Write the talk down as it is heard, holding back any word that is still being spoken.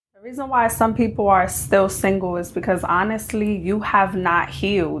The reason why some people are still single is because honestly, you have not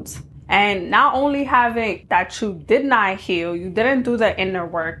healed. And not only having that you did not heal, you didn't do the inner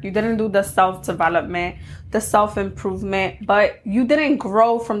work, you didn't do the self-development, the self-improvement, but you didn't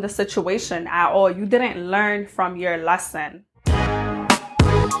grow from the situation at all. You didn't learn from your lesson.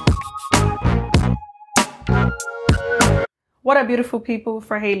 What up, beautiful people?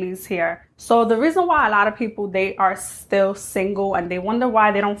 For Haley's here. So the reason why a lot of people, they are still single and they wonder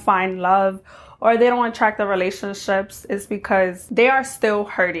why they don't find love or they don't attract the relationships is because they are still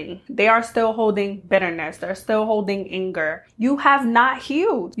hurting. They are still holding bitterness. They're still holding anger. You have not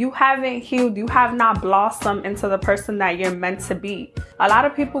healed. You haven't healed. You have not blossomed into the person that you're meant to be. A lot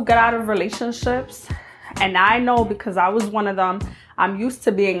of people get out of relationships, and I know because I was one of them. I'm used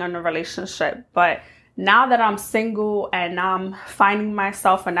to being in a relationship, but now that I'm single and I'm finding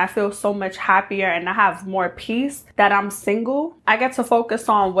myself and I feel so much happier and I have more peace that I'm single, I get to focus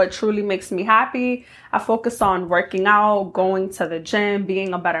on what truly makes me happy. I focus on working out, going to the gym,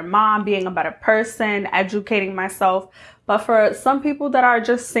 being a better mom, being a better person, educating myself. But for some people that are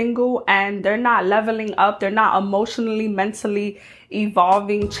just single and they're not leveling up, they're not emotionally, mentally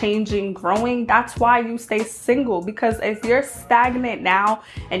evolving, changing, growing, that's why you stay single. Because if you're stagnant now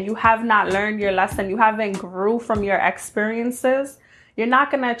and you have not learned your lesson, you haven't grew from your experiences, you're not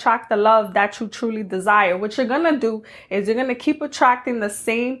going to attract the love that you truly desire. What you're going to do is you're going to keep attracting the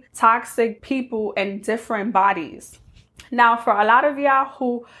same toxic people in different bodies. Now, for a lot of y'all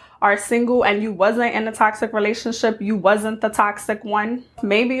who are single and you wasn't in a toxic relationship, you wasn't the toxic one,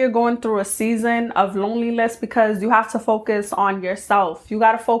 maybe you're going through a season of loneliness because you have to focus on yourself. You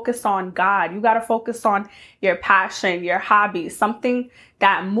got to focus on God. You got to focus on your passion, your hobby, something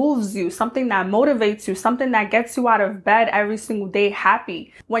that moves you, something that motivates you, something that gets you out of bed every single day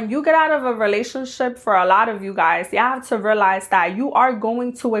happy. When you get out of a relationship, for a lot of you guys, you have to realize that you are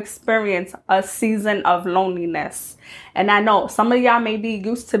going to experience a season of loneliness. And I know some of y'all may be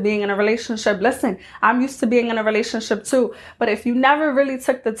used to being in a relationship. Listen, I'm used to being in a relationship too. But if you never really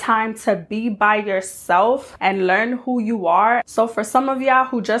took the time to be by yourself and learn who you are. So for some of y'all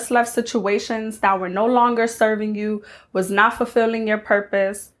who just left situations that were no longer serving you, was not fulfilling your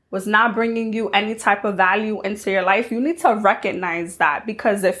purpose, was not bringing you any type of value into your life, you need to recognize that,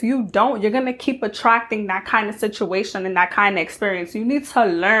 because if you don't, you're going to keep attracting that kind of situation and that kind of experience. You need to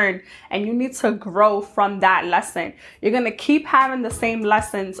learn and you need to grow from that lesson. You're going to keep having the same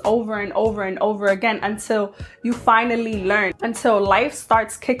lessons over and over and over again until you finally learn, until life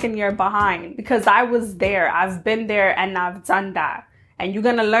starts kicking your behind. Because I was there, I've been there, and I've done that. And you're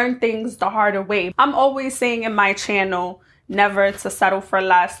going to learn things the harder way. I'm always saying in my channel, never to settle for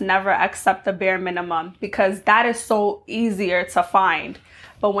less, never accept the bare minimum, because that is so easier to find.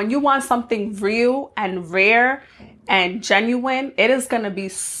 But when you want something real and rare and genuine, it is going to be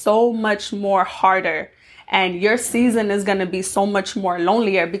so much more harder. And your season is going to be so much more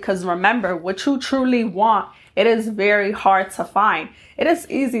lonelier, because remember, what you truly want, it is very hard to find. It is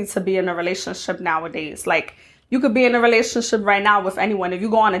easy to be in a relationship nowadays. Like, you could be in a relationship right now with anyone. If you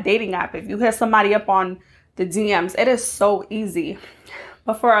go on a dating app, if you hit somebody up on the DMs, it is so easy.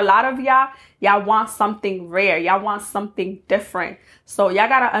 But for a lot of y'all want something rare. Y'all want something different. So y'all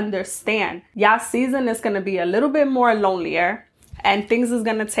got to understand, y'all season is going to be a little bit more lonelier, and things is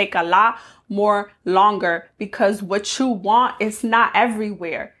going to take a lot more longer, because what you want is not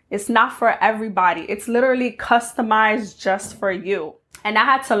everywhere. It's not for everybody. It's literally customized just for you. And I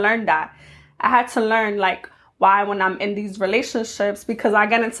had to learn that. I had to learn, like, why when I'm in these relationships, because I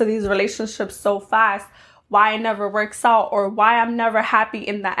get into these relationships so fast, why it never works out, or why I'm never happy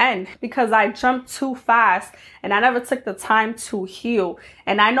in the end, because I jumped too fast and I never took the time to heal.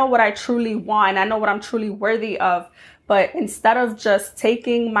 And I know what I truly want, and I know what I'm truly worthy of. But instead of just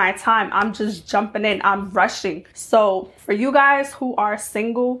taking my time, I'm just jumping in, I'm rushing. So for you guys who are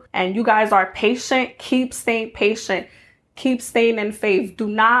single and you guys are patient, keep staying patient. Keep staying in faith. Do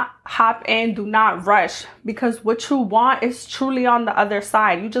not hop in. Do not rush, because what you want is truly on the other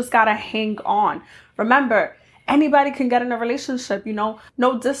side. You just got to hang on. Remember, anybody can get in a relationship,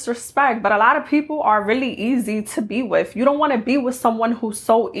 no disrespect, but a lot of people are really easy to be with. You don't want to be with someone who's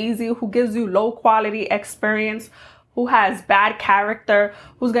so easy, who gives you low quality experience, who has bad character,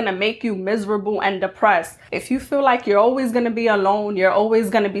 who's going to make you miserable and depressed. If you feel like you're always going to be alone, you're always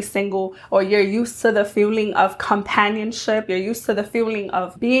going to be single, or you're used to the feeling of companionship, you're used to the feeling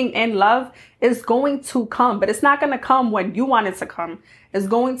of being in love, it's going to come, but it's not going to come when you want it to come. It's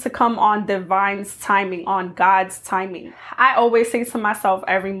going to come on divine's timing, on God's timing. I always say to myself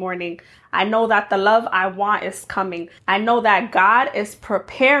every morning, I know that the love I want is coming. I know that God is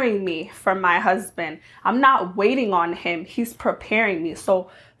preparing me for my husband. I'm not waiting on him. He's preparing me. So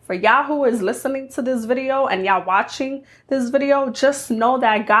For y'all who is listening to this video and y'all watching this video, just know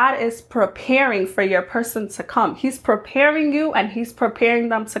that God is preparing for your person to come. He's preparing you and he's preparing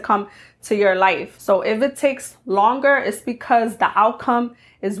them to come to your life. So if it takes longer, it's because the outcome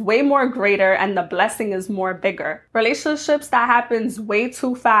is way more greater and the blessing is more bigger. Relationships that happens way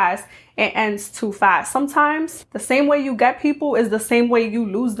too fast, it ends too fast. Sometimes the same way you get people is the same way you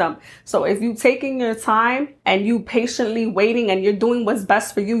lose them. So if you taking your time and you patiently waiting and you're doing what's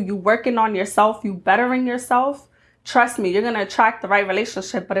best for you, you working on yourself, you bettering yourself, trust me, you're going to attract the right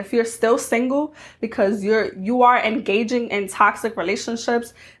relationship. But if you're still single because you are engaging in toxic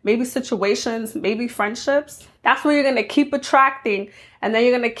relationships, maybe situations, maybe friendships, that's where you're going to keep attracting, and then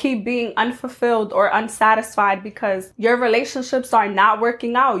you're going to keep being unfulfilled or unsatisfied because your relationships are not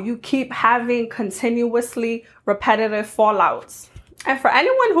working out. You keep having continuously repetitive fallouts. And for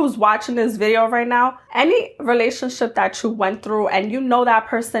anyone who's watching this video right now, any relationship that you went through and you know that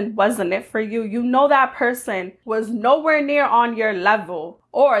person wasn't it for you, you know that person was nowhere near on your level,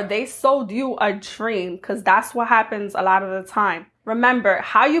 or they sold you a dream, because that's what happens a lot of the time. Remember,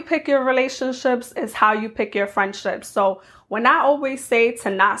 how you pick your relationships is how you pick your friendships. So when I always say to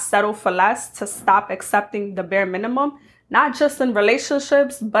not settle for less, to stop accepting the bare minimum, not just in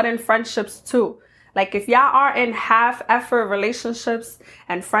relationships, but in friendships too. Like if y'all are in half effort relationships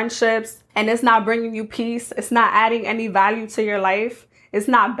and friendships and it's not bringing you peace, it's not adding any value to your life, it's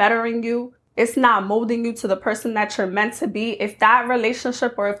not bettering you, it's not molding you to the person that you're meant to be. If that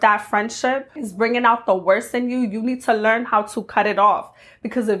relationship or if that friendship is bringing out the worst in you, you need to learn how to cut it off.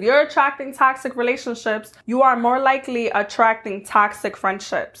 Because if you're attracting toxic relationships, you are more likely attracting toxic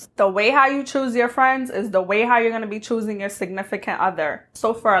friendships. The way how you choose your friends is the way how you're going to be choosing your significant other.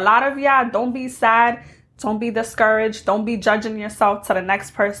 So for a lot of y'all, don't be sad. Don't be discouraged. Don't be judging yourself to the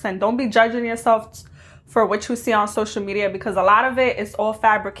next person. Don't be judging yourself for what you see on social media, because a lot of it is all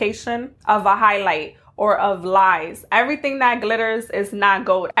fabrication of a highlight or of lies. Everything that glitters is not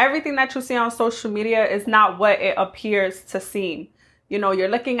gold. Everything that you see on social media is not what it appears to seem. You know, you're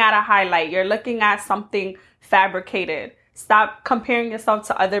looking at a highlight. You're looking at something fabricated. Stop comparing yourself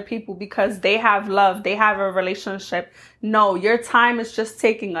to other people because they have love. They have a relationship. No, your time is just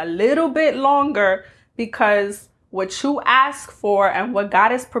taking a little bit longer because what you ask for and what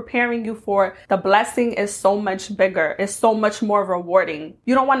God is preparing you for, the blessing is so much bigger. It's so much more rewarding.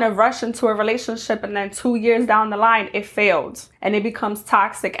 You don't want to rush into a relationship and then 2 years down the line, it failed and it becomes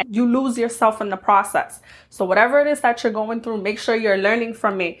toxic and you lose yourself in the process. So whatever it is that you're going through, make sure you're learning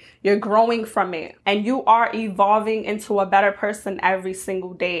from it. You're growing from it and you are evolving into a better person every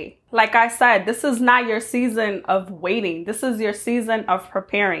single day. Like I said, this is not your season of waiting. This is your season of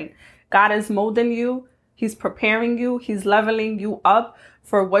preparing. God is molding you. He's preparing you. He's leveling you up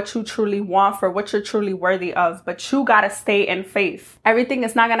for what you truly want, for what you're truly worthy of. But you got to stay in faith. Everything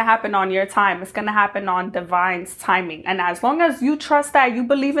is not going to happen on your time. It's going to happen on divine's timing. And as long as you trust that, you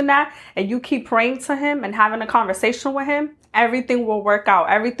believe in that, and you keep praying to him and having a conversation with him, everything will work out.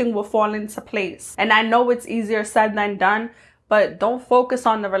 Everything will fall into place. And I know it's easier said than done, but don't focus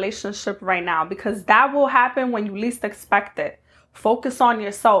on the relationship right now because that will happen when you least expect it. Focus on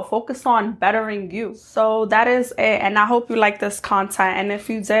yourself. Focus on bettering you. So that is it. And I hope you like this content. And if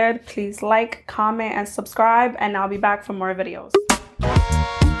you did, please like, comment, and subscribe. And I'll be back for more videos.